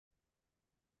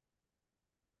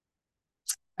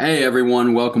Hey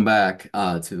everyone, welcome back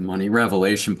to the Money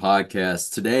Revelation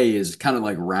podcast. Today is kind of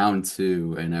like round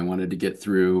two, and I wanted to get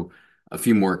through a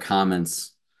few more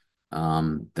comments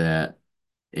that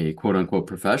a quote unquote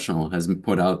professional has been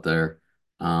put out there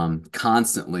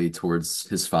constantly towards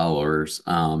his followers,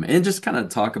 and just kind of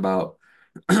talk about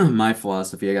my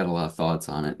philosophy. I got a lot of thoughts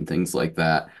on it and things like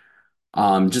that.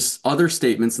 Just other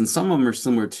statements, and some of them are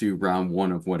similar to round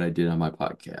one of what I did on my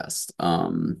podcast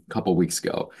a couple weeks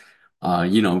ago.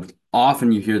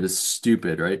 Often you hear this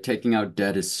stupid, right? Taking out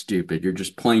debt is stupid. You're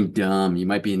just plain dumb. You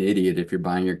might be an idiot if you're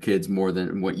buying your kids more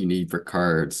than what you need for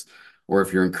cards, or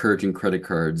if you're encouraging credit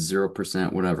cards,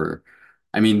 0%, whatever.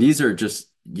 I mean, these are just,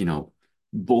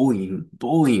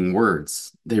 bullying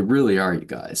words. They really are, you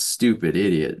guys. Stupid,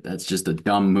 idiot. That's just a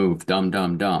dumb move. Dumb,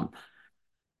 dumb, dumb.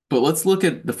 But let's look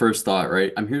at the first thought,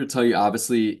 right? I'm here to tell you,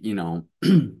 obviously,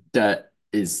 that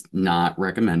is not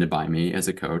recommended by me as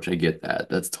a coach. I get that.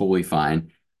 That's totally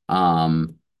fine.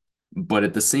 Um, but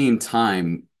at the same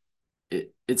time,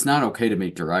 it's not okay to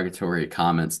make derogatory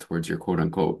comments towards your quote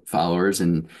unquote followers,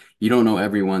 and you don't know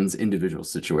everyone's individual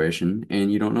situation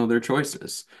and you don't know their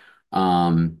choices.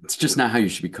 It's just not how you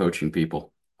should be coaching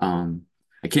people.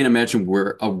 I can't imagine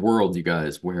where a world, you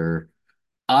guys, where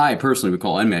I personally would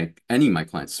call any of my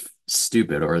clients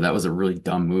stupid or that was a really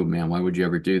dumb move, man. Why would you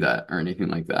ever do that or anything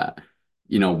like that?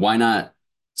 Why not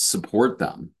support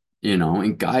them,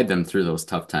 and guide them through those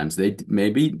tough times?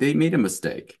 Maybe they made a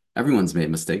mistake. Everyone's made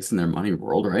mistakes in their money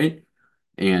world, right?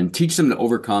 And teach them to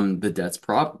overcome the debts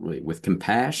properly with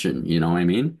compassion, you know what I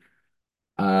mean?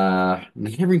 Not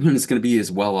everyone is going to be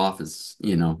as well off as,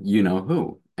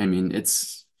 who. I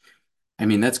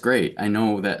mean, that's great. I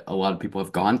know that a lot of people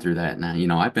have gone through that.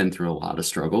 And, I've been through a lot of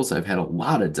struggles. I've had a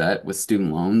lot of debt with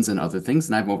student loans and other things,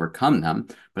 and I've overcome them.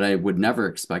 But I would never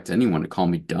expect anyone to call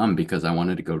me dumb because I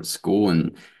wanted to go to school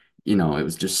and, it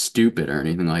was just stupid or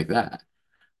anything like that.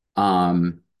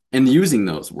 Um, and using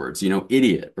those words,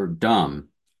 idiot or dumb,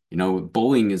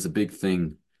 bullying is a big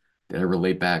thing that I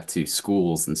relate back to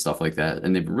schools and stuff like that.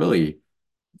 And they've really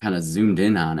kind of zoomed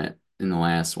in on it in the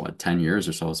last, 10 years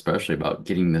or so, especially about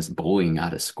getting this bullying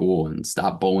out of school and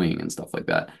stop bullying and stuff like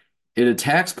that. It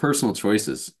attacks personal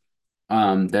choices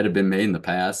that have been made in the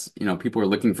past. People are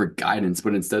looking for guidance,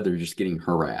 but instead they're just getting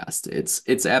harassed.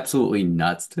 It's absolutely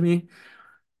nuts to me.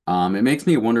 It makes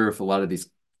me wonder if a lot of these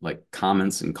like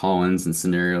comments and call-ins and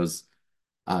scenarios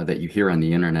that you hear on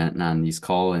the internet and on these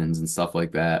call-ins and stuff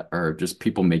like that are just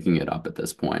people making it up at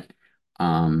this point.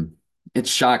 Um, it's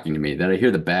shocking to me that I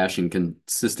hear the bashing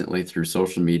consistently through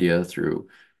social media, through,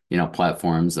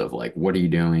 platforms of like, what are you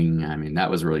doing? I mean, that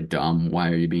was really dumb. Why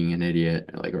are you being an idiot?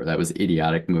 Like, or that was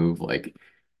idiotic move. Like,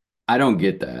 I don't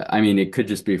get that. I mean, it could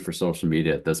just be for social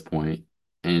media at this point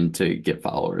and to get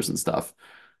followers and stuff.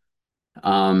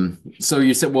 So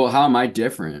you said, well, how am I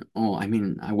different? Oh, I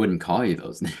mean, I wouldn't call you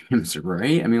those names,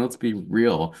 right? I mean, let's be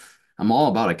real. I'm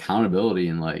all about accountability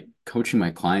and like coaching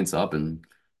my clients up and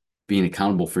being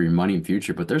accountable for your money and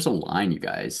future. But there's a line, you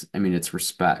guys. I mean, it's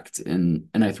respect, and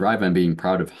I thrive on being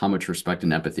proud of how much respect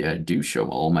and empathy I do show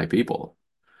all my people.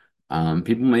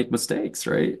 People make mistakes,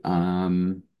 right?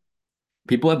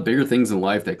 People have bigger things in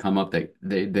life that come up that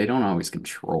they don't always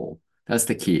control. That's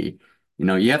the key.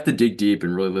 You have to dig deep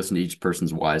and really listen to each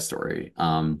person's why story.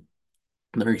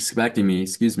 They're expecting me,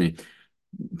 excuse me,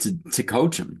 to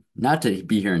coach them, not to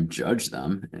be here and judge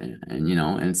them. And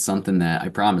it's something that I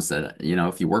promise that,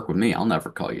 if you work with me, I'll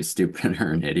never call you stupid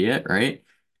or an idiot, right?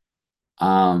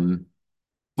 Um,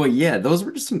 but yeah, those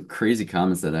were just some crazy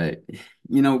comments that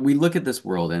we look at this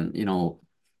world and,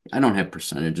 I don't have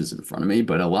percentages in front of me,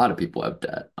 but a lot of people have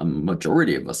debt. A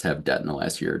majority of us have debt in the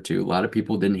last year or two. A lot of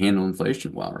people didn't handle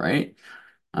inflation well, right?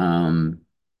 Um,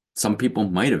 some people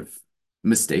might have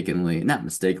not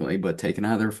mistakenly, but taken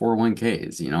out their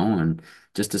 401ks, and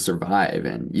just to survive.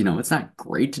 And, it's not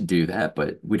great to do that,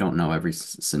 but we don't know every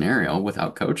scenario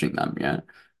without coaching them yet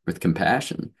with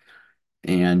compassion.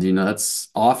 And, that's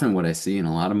often what I see in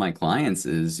a lot of my clients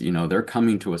is, they're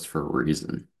coming to us for a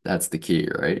reason. That's the key,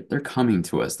 right? They're coming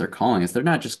to us. They're calling us. They're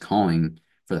not just calling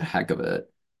for the heck of it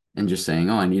and just saying,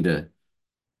 oh, I need to,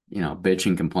 bitch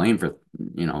and complain for,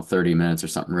 30 minutes or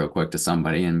something real quick to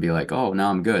somebody and be like, oh, now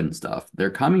I'm good and stuff.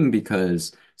 They're coming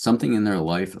because something in their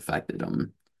life affected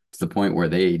them to the point where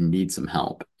they need some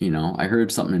help. I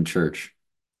heard something in church,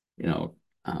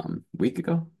 week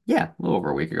ago. Yeah, a little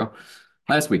over a week ago.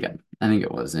 Last weekend, I think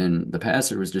it was. And the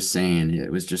pastor was just saying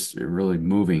it was just really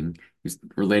moving. He's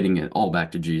relating it all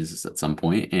back to Jesus at some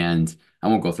point. And I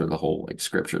won't go through the whole like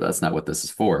scripture. That's not what this is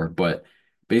for. But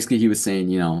basically he was saying,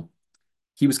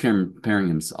 he was comparing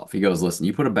himself. He goes, listen,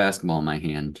 you put a basketball in my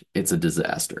hand, it's a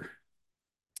disaster.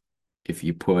 if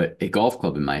you put a golf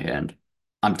club in my hand,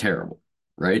 I'm terrible,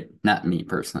 right? Not me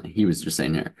personally. He was just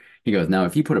saying here. He goes, now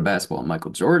if you put a basketball in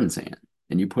Michael Jordan's hand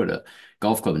and you put a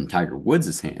golf club in Tiger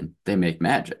Woods' hand, they make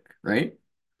magic, right?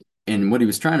 And what he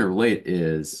was trying to relate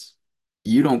is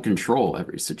you don't control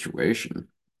every situation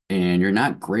and you're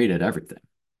not great at everything,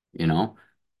 you know?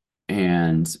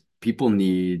 And people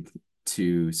need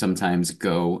to sometimes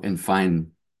go and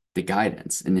find the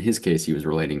guidance. And in his case, he was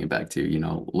relating it back to, you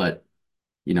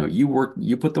work,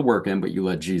 you put the work in, but you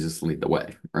let Jesus lead the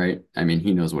way, right? I mean,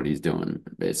 he knows what he's doing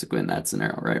basically in that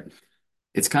scenario, right?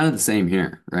 It's kind of the same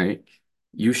here, right?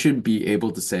 You should be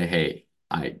able to say, hey,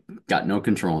 I got no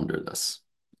control under this.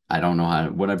 I don't know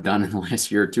what I've done in the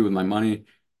last year or two with my money.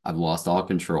 I've lost all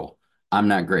control. I'm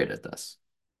not great at this.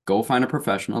 Go find a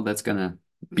professional that's gonna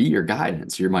be your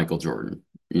guidance. You're Michael Jordan,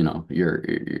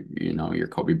 your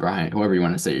Kobe Bryant, whoever you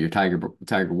want to say, your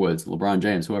Tiger Woods, LeBron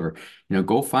James, whoever.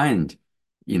 Go find,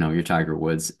 your Tiger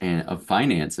Woods and of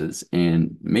finances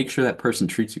and make sure that person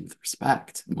treats you with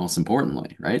respect, most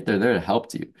importantly, right? They're there to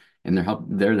help you and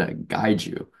there to guide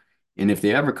you. And if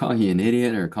they ever call you an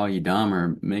idiot or call you dumb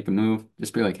or make a move,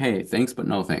 just be like, hey, thanks, but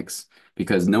no thanks.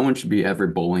 Because no one should be ever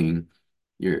bullying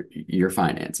your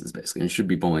finances, basically. It should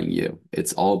be bullying you.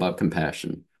 It's all about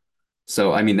compassion.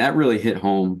 So, I mean, that really hit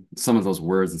home. Some of those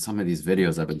words and some of these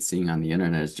videos I've been seeing on the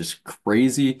internet is just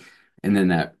crazy. And then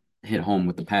that hit home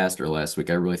with the pastor last week.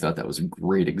 I really thought that was a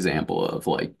great example of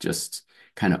like just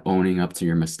kind of owning up to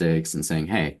your mistakes and saying,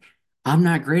 hey, I'm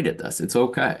not great at this. It's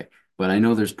okay. But I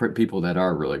know there's people that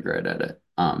are really great at it.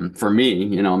 For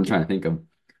me, I'm trying to think of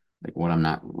like what I'm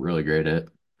not really great at.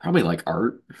 Probably like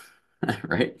art,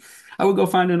 right? I would go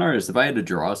find an artist if I had to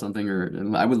draw something,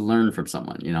 or I would learn from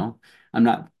someone. I'm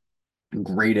not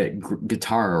great at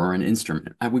guitar or an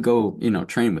instrument. I would go,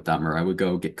 train with them, or I would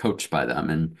go get coached by them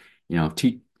and,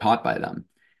 taught by them.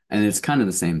 And it's kind of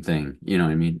the same thing, you know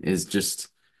what I mean? It's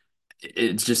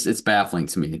baffling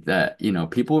to me that,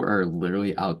 people are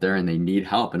literally out there and they need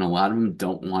help. And a lot of them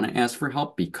don't want to ask for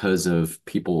help because of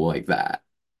people like that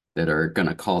are going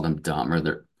to call them dumb or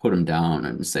they're put them down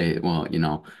and say, well,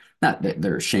 not that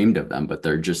they're ashamed of them, but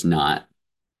they're just not.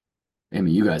 I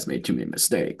mean, you guys made too many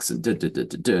mistakes.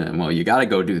 And well, you got to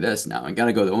go do this now. And got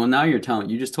to go. Well, now you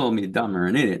just told me dumb or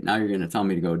an idiot. Now you're going to tell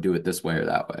me to go do it this way or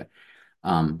that way.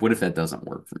 What if that doesn't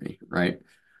work for me, right?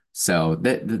 So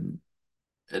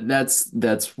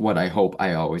that's what I hope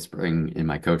I always bring in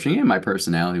my coaching and my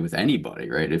personality with anybody,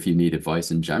 right? If you need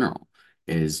advice in general,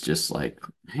 is just like,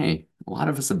 hey, a lot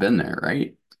of us have been there,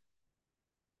 right?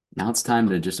 Now it's time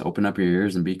to just open up your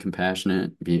ears and be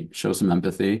compassionate, show some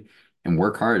empathy, and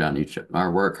work hard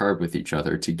with each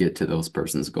other to get to those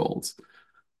person's goals.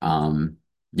 Um,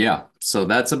 yeah, so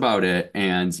that's about it.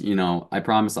 And I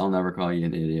promise I'll never call you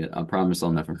an idiot. I promise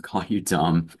I'll never call you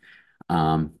dumb.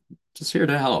 Um, just here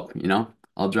to help.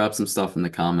 I'll drop some stuff in the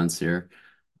comments here.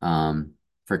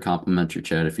 For complimentary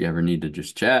chat if you ever need to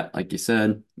just chat. Like you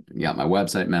said, you got my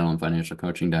website,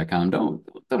 MadelineFinancialCoaching.com.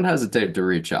 Don't hesitate to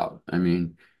reach out. I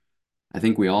mean, I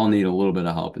think we all need a little bit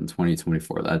of help in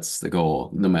 2024. That's the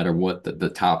goal, no matter what the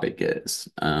topic is.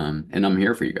 And I'm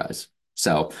here for you guys.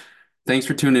 So thanks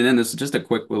for tuning in. This is just a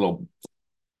quick little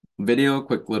video,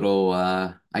 quick little,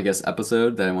 I guess,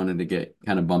 episode that I wanted to get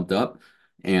kind of bumped up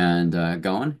and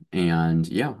going. And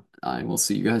yeah, I will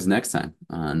see you guys next time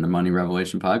on the Money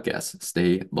Revelation Podcast.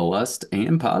 Stay blessed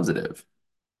and positive.